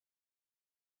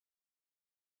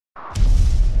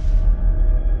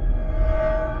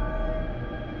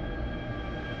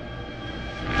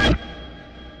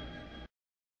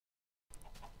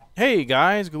Hey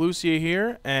guys, Galucia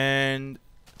here, and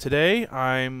today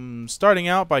I'm starting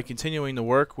out by continuing to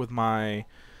work with my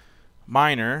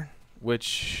miner,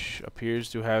 which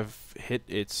appears to have hit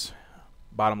its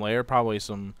bottom layer, probably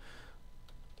some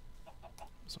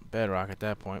bedrock at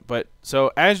that point. But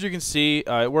so as you can see,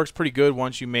 it works pretty good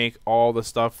once you make all the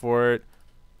stuff for it,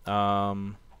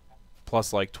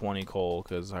 plus like 20 coal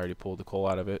because I already pulled the coal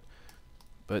out of it.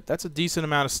 But that's a decent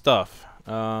amount of stuff.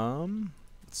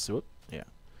 Let's see what, yeah.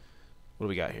 What do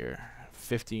we got here?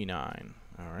 59.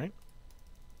 Alright.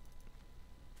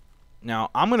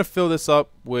 Now, I'm going to fill this up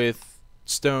with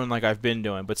stone like I've been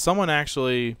doing, but someone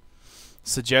actually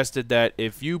suggested that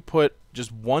if you put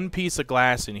just one piece of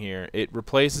glass in here, it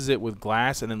replaces it with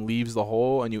glass and then leaves the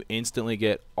hole, and you instantly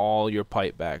get all your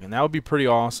pipe back. And that would be pretty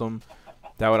awesome.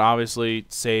 That would obviously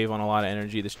save on a lot of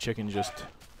energy. This chicken just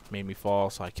made me fall,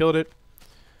 so I killed it.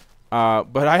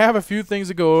 But I have a few things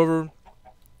to go over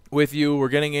with you. We're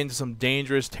getting into some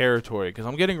dangerous territory because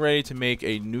I'm getting ready to make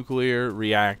a nuclear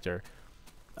reactor.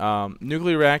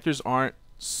 Nuclear reactors aren't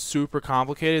super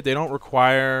complicated. They don't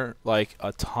require like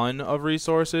a ton of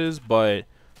resources, but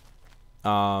they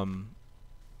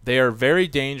are very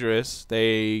dangerous.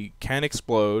 They can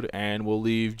explode and will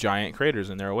leave giant craters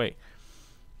in their wake.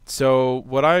 So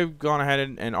what I've gone ahead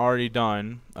and already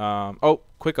done, oh,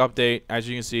 quick update. As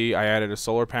you can see, I added a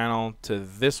solar panel to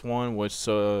this one, which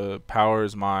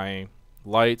powers my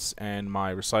lights and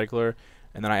my recycler.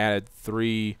 And then I added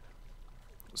 3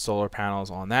 solar panels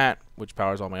on that, which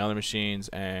powers all my other machines.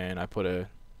 And I put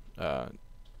a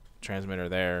transmitter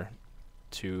there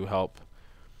to help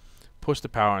push the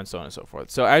power and so on and so forth.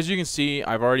 So as you can see,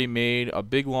 I've already made a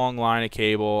big long line of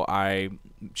cable. I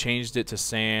changed it to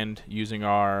sand using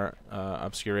our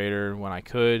obscurator when I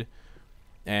could,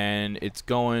 and it's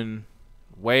going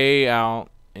way out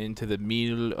into the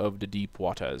middle of the deep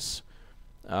waters,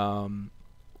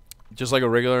 just like a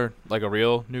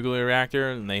real nuclear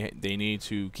reactor. And they need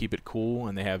to keep it cool,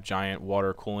 and they have giant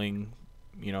water cooling,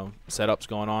 setups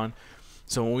going on.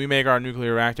 So when we make our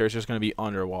nuclear reactor, it's just going to be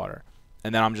underwater.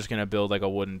 And then I'm just going to build like a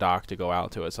wooden dock to go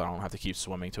out to it, so I don't have to keep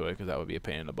swimming to it because that would be a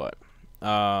pain in the butt.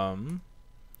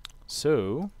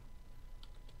 So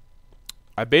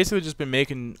I've basically just been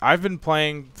making, I've been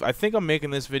playing, I think I'm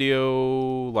making this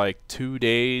video like 2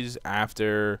 days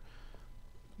after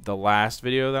the last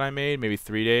video that I made, maybe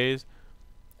 3 days.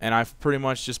 And I've pretty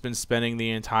much just been spending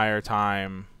the entire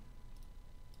time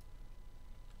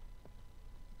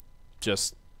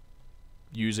just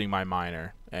using my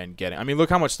miner and getting, I mean, look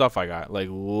how much stuff I got. Like,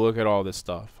 look at all this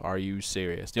stuff. Are you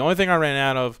serious? The only thing I ran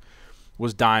out of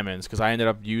was diamonds because I ended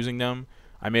up using them.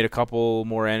 I made a couple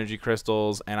more energy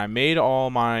crystals, and I made all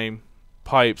my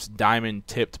pipes diamond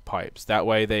tipped pipes. That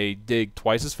way they dig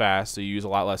twice as fast, so you use a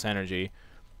lot less energy.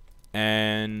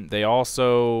 And they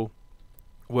also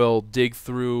will dig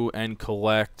through and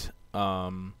collect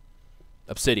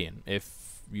obsidian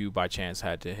if you by chance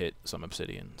had to hit some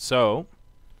obsidian. So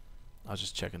I was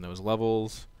just checking those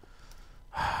levels.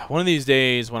 One of these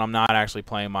days when I'm not actually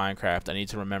playing Minecraft, I need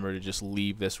to remember to just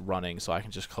leave this running so I can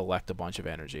just collect a bunch of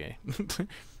energy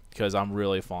because I'm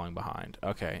really falling behind.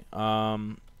 Okay.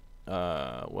 What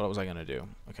was I going to do?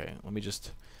 Okay, let me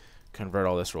just convert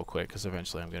all this real quick because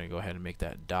eventually I'm going to go ahead and make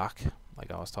that dock like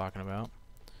I was talking about.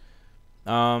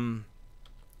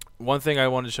 One thing I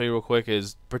wanted to show you real quick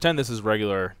is pretend this is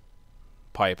regular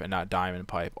pipe and not diamond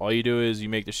pipe. All you do is you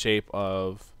make the shape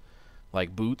of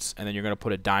like boots, and then you're going to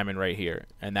put a diamond right here,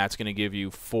 and that's going to give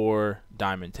you 4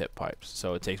 diamond tip pipes.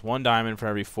 So it takes 1 diamond for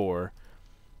every 4,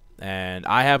 and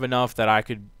I have enough that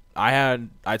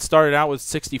I'd started out with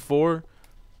 64,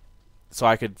 so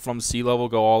I could from sea level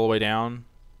go all the way down,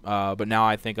 but now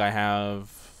I think I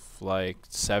have like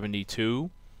 72,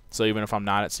 so even if I'm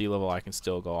not at sea level, I can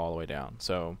still go all the way down.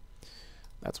 So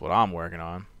that's what I'm working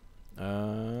on.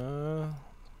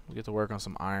 We'll get to work on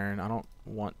some iron. I don't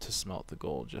want to smelt the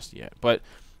gold just yet. But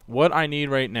what I need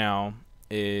right now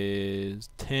is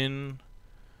tin,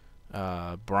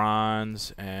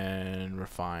 bronze, and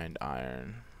refined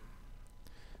iron.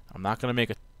 I'm not going to make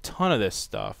a ton of this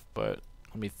stuff, but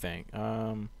let me think.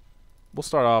 We'll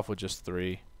start off with just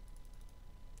 3.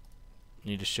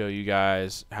 Need to show you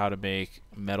guys how to make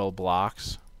metal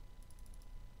blocks.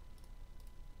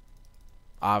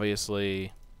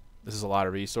 Obviously, this is a lot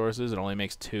of resources. It only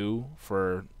makes 2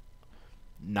 for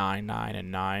 9, 9,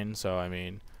 and 9. So, I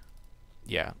mean,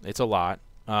 yeah, it's a lot.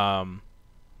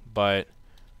 But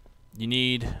you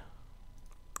need,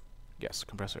 yes,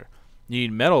 compressor. You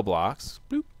need metal blocks.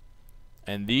 Boop.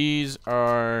 And these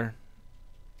are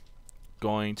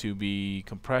going to be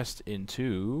compressed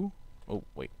into, oh,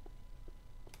 wait.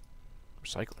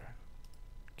 Recycler.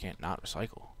 Can't not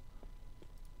recycle.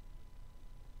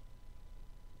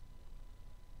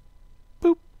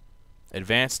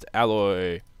 advanced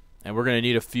alloy. And we're going to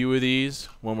need a few of these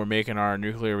when we're making our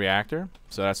nuclear reactor.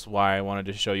 So that's why I wanted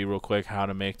to show you real quick how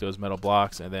to make those metal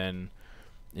blocks, and then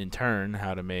in turn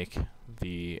how to make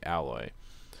the alloy.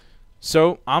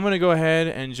 So I'm going to go ahead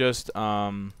and just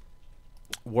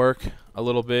work a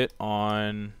little bit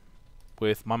on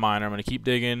with my miner. I'm going to keep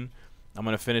digging. I'm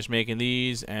going to finish making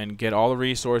these and get all the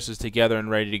resources together and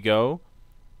ready to go,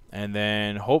 and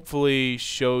then hopefully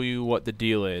show you what the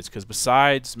deal is. Because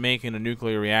besides making a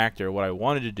nuclear reactor, what I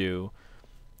wanted to do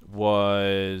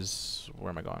was, where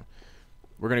am I going?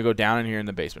 We're going to go down in here in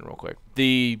the basement real quick.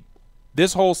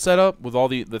 This whole setup with all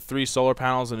the 3 solar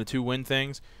panels and the 2 wind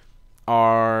things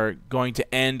are going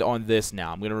to end on this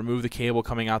now. I'm going to remove the cable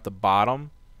coming out the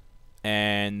bottom,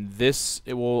 and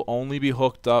it will only be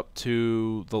hooked up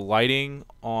to the lighting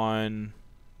on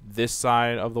this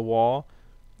side of the wall,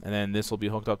 and then this will be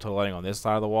hooked up to the lighting on this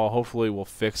side of the wall. Hopefully we'll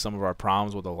fix some of our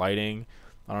problems with the lighting.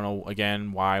 I don't know,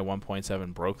 again, why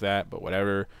 1.7 broke that, but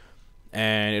whatever.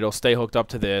 And it'll stay hooked up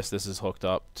to this. This is hooked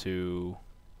up to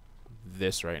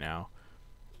this right now.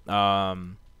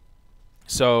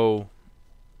 So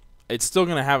it's still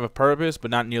going to have a purpose,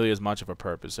 but not nearly as much of a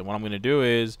purpose. And what I'm going to do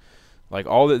is, like,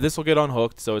 this will get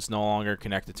unhooked, so it's no longer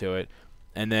connected to it.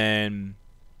 And then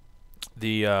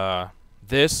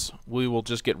this, we will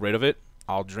just get rid of it.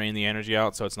 I'll drain the energy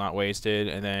out so it's not wasted,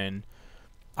 and then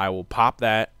I will pop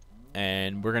that,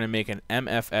 and we're going to make an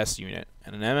MFS unit.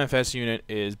 And an MFS unit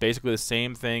is basically the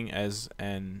same thing as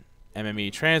an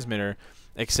MME transmitter,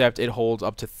 except it holds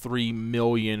up to 3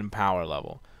 million power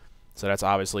level. So that's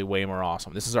obviously way more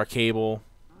awesome. This is our cable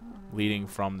leading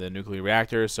from the nuclear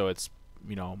reactor, so it's,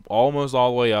 you know, almost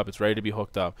all the way up. It's ready to be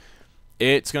hooked up.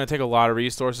 It's going to take a lot of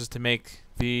resources to make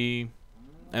the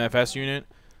MFS unit,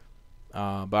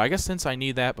 but I guess since I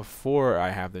need that before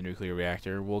I have the nuclear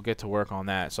reactor, we'll get to work on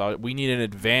that. So we need an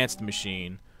advanced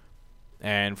machine,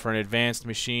 and for an advanced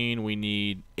machine we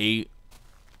need 8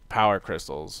 power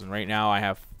crystals, and right now I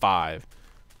have 5,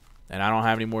 and I don't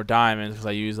have any more diamonds because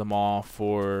I use them all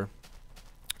for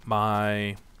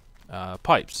my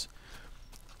pipes.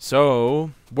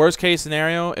 So worst case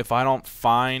scenario, if I don't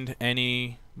find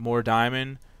any more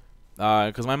diamond,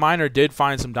 because my miner did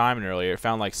find some diamond earlier. It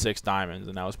found like 6 diamonds,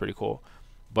 and that was pretty cool.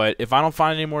 But if I don't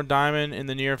find any more diamond in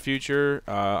the near future,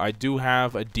 I do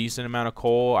have a decent amount of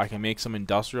coal. I can make some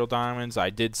industrial diamonds. I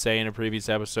did say in a previous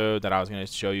episode that I was going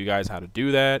to show you guys how to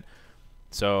do that.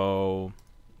 So,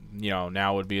 you know,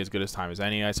 now would be as good a time as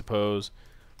any, I suppose.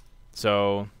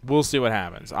 So we'll see what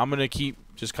happens. I'm going to keep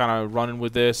just kind of running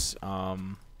with this.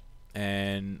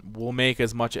 And we'll make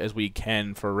as much as we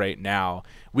can for right now.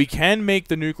 We can make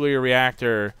the nuclear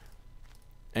reactor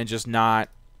and just not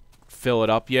fill it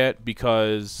up yet,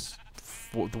 because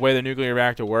the way the nuclear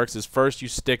reactor works is first you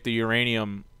stick the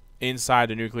uranium inside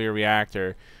the nuclear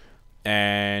reactor,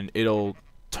 and it'll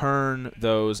turn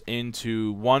those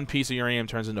into, 1 piece of uranium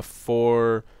turns into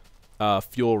 4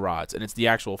 fuel rods, and it's the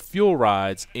actual fuel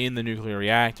rods in the nuclear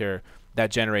reactor that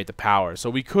generate the power. So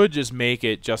we could just make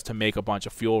it just to make a bunch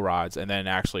of fuel rods and then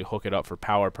actually hook it up for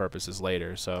power purposes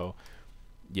later. So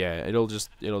yeah, it'll just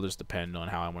depend on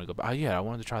how I want to go. Oh yeah, I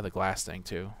wanted to try the glass thing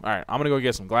too. All right, I'm gonna go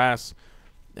get some glass,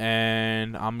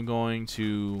 and I'm going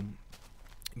to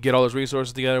get all those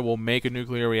resources together. We'll make a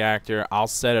nuclear reactor. I'll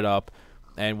set it up,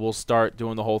 and we'll start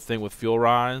doing the whole thing with fuel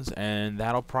rods, and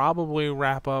that'll probably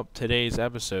wrap up today's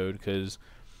episode because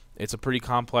it's a pretty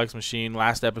complex machine.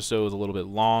 Last episode was a little bit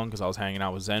long because I was hanging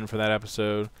out with Zen for that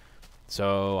episode.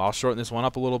 So I'll shorten this one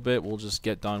up a little bit. We'll just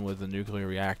get done with the nuclear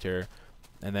reactor.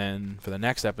 And then for the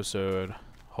next episode,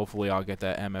 hopefully I'll get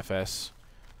that MFS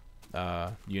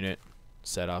unit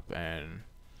set up and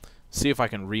see if I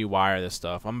can rewire this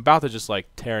stuff. I'm about to just like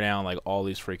tear down like all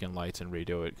these freaking lights and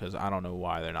redo it because I don't know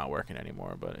why they're not working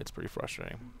anymore, but it's pretty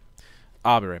frustrating.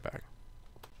 I'll be right back.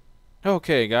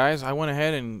 Okay guys, I went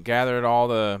ahead and gathered all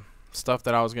the stuff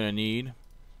that I was going to need.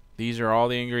 These are all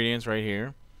the ingredients right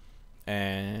here,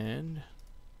 and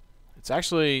it's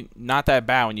actually not that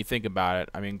bad when you think about it.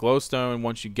 I mean, glowstone,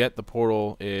 once you get the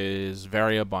portal, is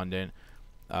very abundant.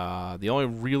 The only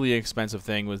really expensive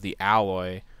thing was the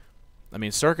alloy. I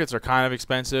mean, circuits are kind of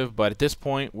expensive, but at this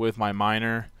point with my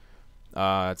miner,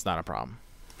 it's not a problem.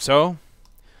 So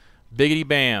biggity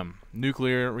bam,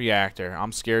 nuclear reactor.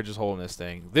 I'm scared just holding this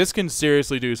thing. This can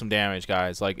seriously do some damage,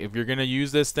 guys. Like, if you're gonna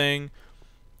use this thing,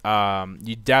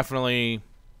 you definitely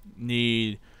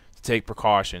need to take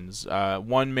precautions.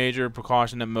 One major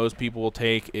precaution that most people will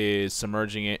take is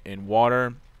submerging it in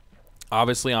water.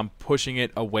 Obviously, I'm pushing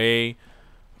it away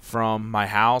from my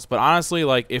house, but honestly,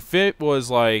 like, if it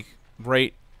was like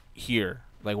right here,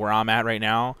 like where I'm at right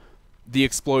now, the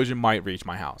explosion might reach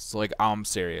my house. So, like, I'm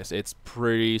serious. It's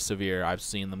pretty severe. I've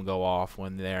seen them go off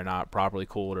when they're not properly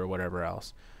cooled or whatever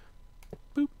else.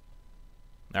 Boop.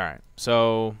 Alright,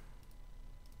 so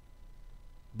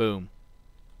boom.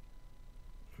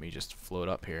 Let me just float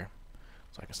up here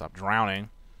so I can stop drowning.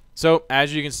 So,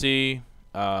 as you can see,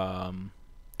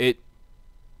 it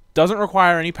doesn't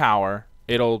require any power.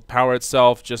 It'll power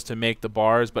itself just to make the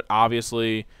bars, but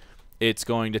obviously it's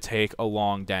going to take a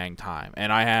long dang time.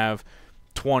 And I have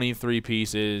 23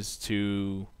 pieces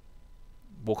to,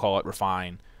 we'll call it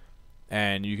refine,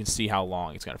 and you can see how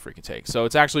long it's going to freaking take. So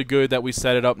it's actually good that we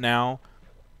set it up now,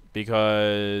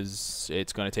 because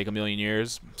it's going to take a million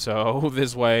years. So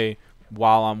this way,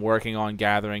 while I'm working on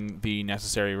gathering the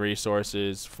necessary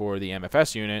resources for the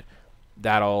MFS unit,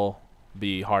 that'll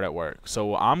be hard at work.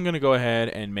 So I'm going to go ahead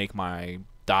and make my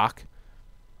dock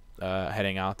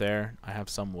heading out there. I have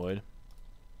some wood.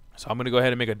 So I'm going to go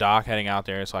ahead and make a dock heading out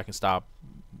there so I can stop,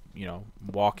 you know,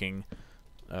 walking,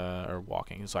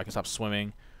 so I can stop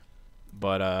swimming.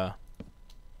 But,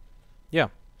 yeah.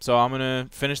 So I'm going to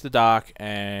finish the dock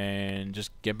and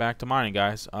just get back to mining,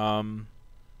 guys.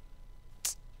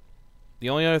 The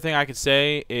only other thing I could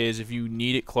say is if you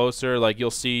need it closer, like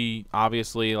you'll see,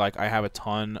 obviously, like I have a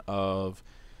ton of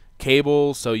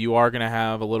cables, so you are going to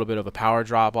have a little bit of a power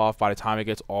drop off by the time it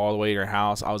gets all the way to your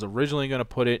house. I was originally going to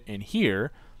put it in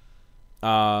here.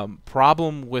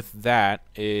 Problem with that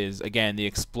is, again, the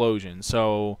explosion.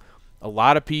 So a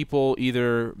lot of people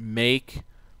either make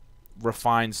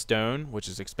refined stone, which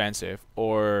is expensive,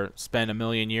 or spend a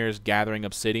million years gathering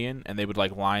obsidian, and they would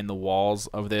like line the walls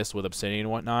of this with obsidian and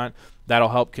whatnot. That'll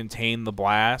help contain the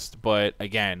blast, but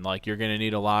again, like you're gonna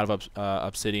need a lot of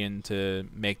obsidian to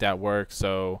make that work.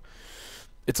 So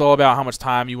it's all about how much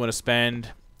time you want to spend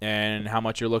and how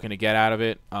much you're looking to get out of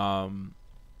it.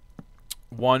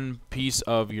 One piece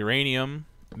of uranium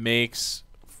makes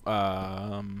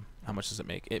how much does it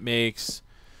make? It makes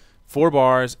 4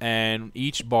 bars, and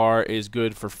each bar is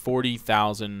good for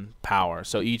 40,000 power.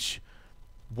 So each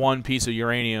one piece of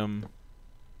uranium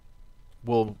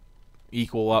will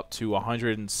equal up to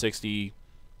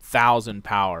 160,000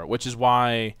 power, which is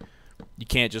why you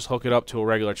can't just hook it up to a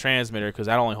regular transmitter, because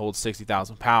that only holds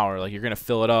 60,000 power. Like, you're going to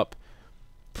fill it up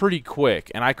pretty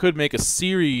quick. And I could make a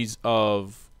series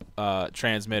of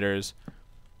transmitters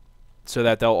so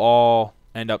that they'll all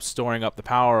end up storing up the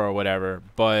power or whatever,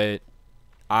 but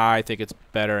I think it's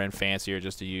better and fancier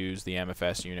just to use the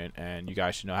MFS unit, and you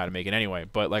guys should know how to make it anyway.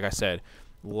 But like I said,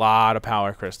 a lot of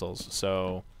power crystals,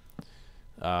 so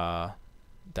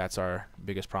that's our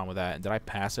biggest problem with that. And did I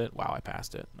pass it? Wow, I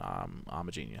passed it. I'm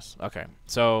a genius. Okay,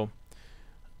 so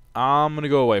I'm going to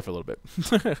go away for a little bit.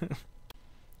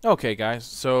 Okay, guys,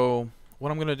 so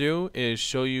what I'm going to do is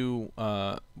show you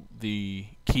the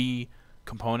key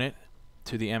component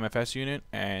to the MFS unit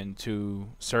and to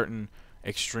certain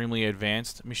extremely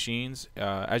advanced machines.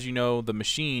 As you know, the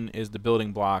machine is the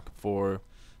building block for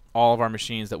all of our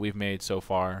machines that we've made so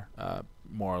far,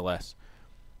 more or less.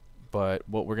 But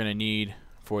what we're going to need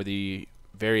for the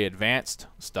very advanced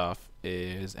stuff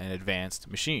is an advanced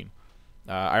machine.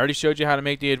 I already showed you how to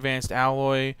make the advanced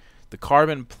alloy. The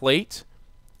carbon plate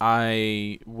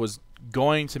I was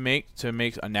going to make a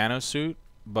nanosuit,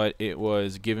 but it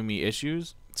was giving me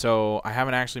issues. So I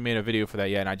haven't actually made a video for that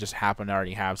yet, and I just happen to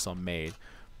already have some made.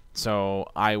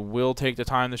 So I will take the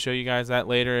time to show you guys that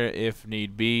later if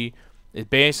need be. It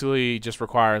basically just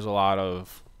requires a lot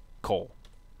of coal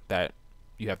that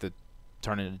you have to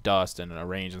turn into dust and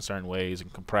arrange in certain ways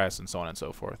and compress and so on and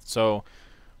so forth. So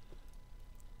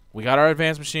we got our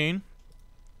advanced machine,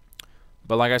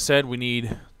 but like I said, we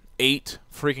need 8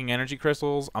 freaking energy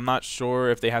crystals. I'm not sure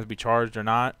if they have to be charged or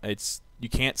not. You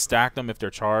can't stack them if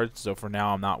they're charged, so for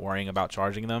now I'm not worrying about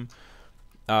charging them.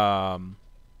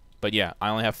 But yeah, I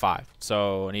only have 5.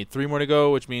 So I need 3 more to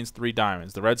go, which means 3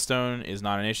 diamonds. The redstone is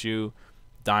not an issue.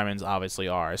 Diamonds obviously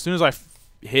are. As soon as I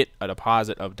hit a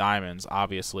deposit of diamonds,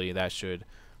 obviously that should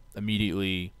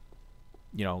immediately,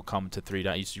 you know, come to 3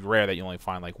 diamonds. It's rare that you only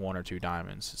find like 1 or 2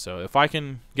 diamonds. So if I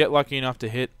can get lucky enough to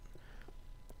hit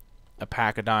a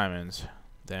pack of diamonds,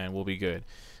 then we'll be good.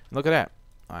 And look at that.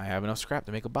 I have enough scrap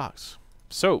to make a box.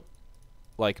 So,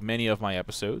 like many of my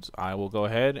episodes, I will go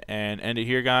ahead and end it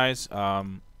here, guys.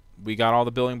 We got all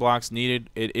the building blocks needed.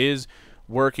 It is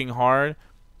working hard.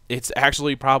 It's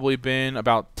actually probably been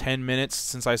about 10 minutes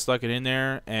since I stuck it in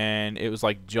there, and it was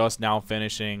like just now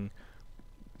finishing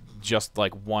just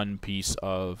like 1 piece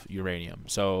of uranium.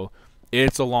 So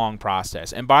it's a long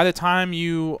process. And by the time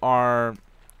you are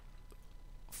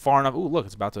far enough... Ooh, look,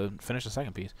 it's about to finish the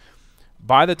second piece.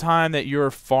 By the time that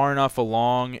you're far enough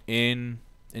along in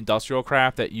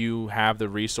IndustrialCraft that you have the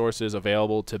resources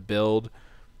available to build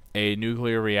a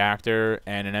nuclear reactor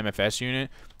and an MFS unit,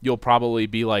 you'll probably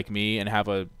be like me and have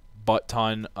a butt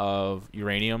ton of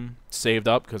uranium saved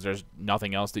up because there's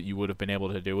nothing else that you would have been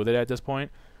able to do with it at this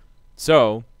point.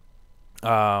 So,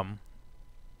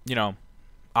 you know,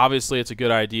 obviously it's a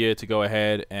good idea to go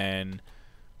ahead and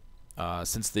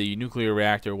since the nuclear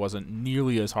reactor wasn't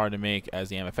nearly as hard to make as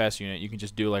the MFS unit, you can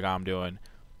just do like I'm doing.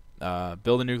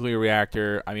 Build a nuclear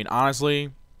reactor. I mean,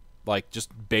 honestly, like just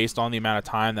based on the amount of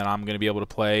time that I'm going to be able to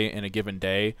play in a given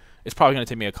day, it's probably going to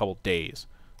take me a couple days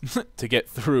to get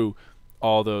through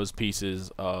all those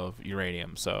pieces of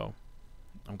uranium. So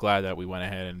I'm glad that we went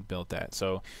ahead and built that.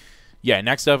 So yeah,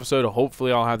 next episode,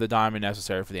 hopefully I'll have the diamond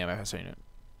necessary for the MFS unit.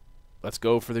 Let's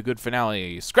go for the good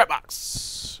finale.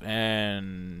 Scrapbox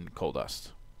and coal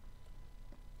dust.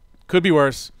 Could be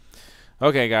worse.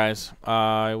 Okay, guys.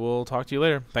 I will talk to you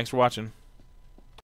later. Thanks for watching.